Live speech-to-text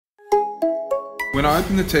When I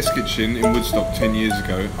opened the test kitchen in Woodstock 10 years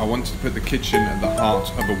ago, I wanted to put the kitchen at the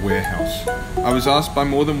heart of a warehouse. I was asked by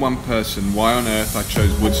more than one person why on earth I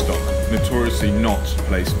chose Woodstock, notoriously not a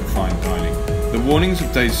place for fine dining. The warnings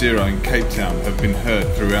of Day Zero in Cape Town have been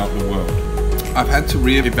heard throughout the world. I've had to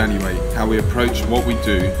re-evaluate how we approach what we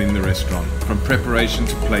do in the restaurant. From preparation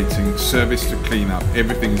to plating, service to clean-up,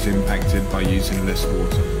 everything is impacted by using less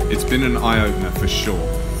water. It's been an eye-opener for sure,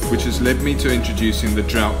 which has led me to introducing the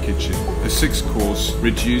Drought Kitchen, a 6-course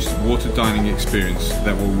reduced water dining experience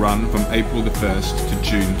that will run from April the 1st to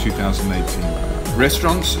June 2018.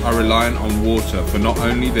 Restaurants are reliant on water for not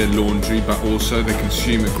only their laundry but also they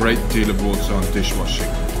consume a great deal of water on dishwashing.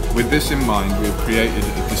 With this in mind, we have created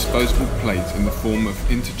a disposable plate in the form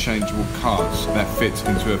of interchangeable cards that fit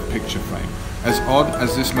into a picture frame. As odd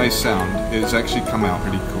as this may sound, it has actually come out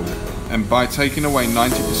pretty cool. And by taking away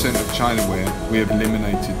 90% of Chinaware, we have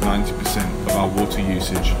eliminated 90% of our water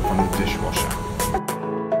usage from the dishwasher.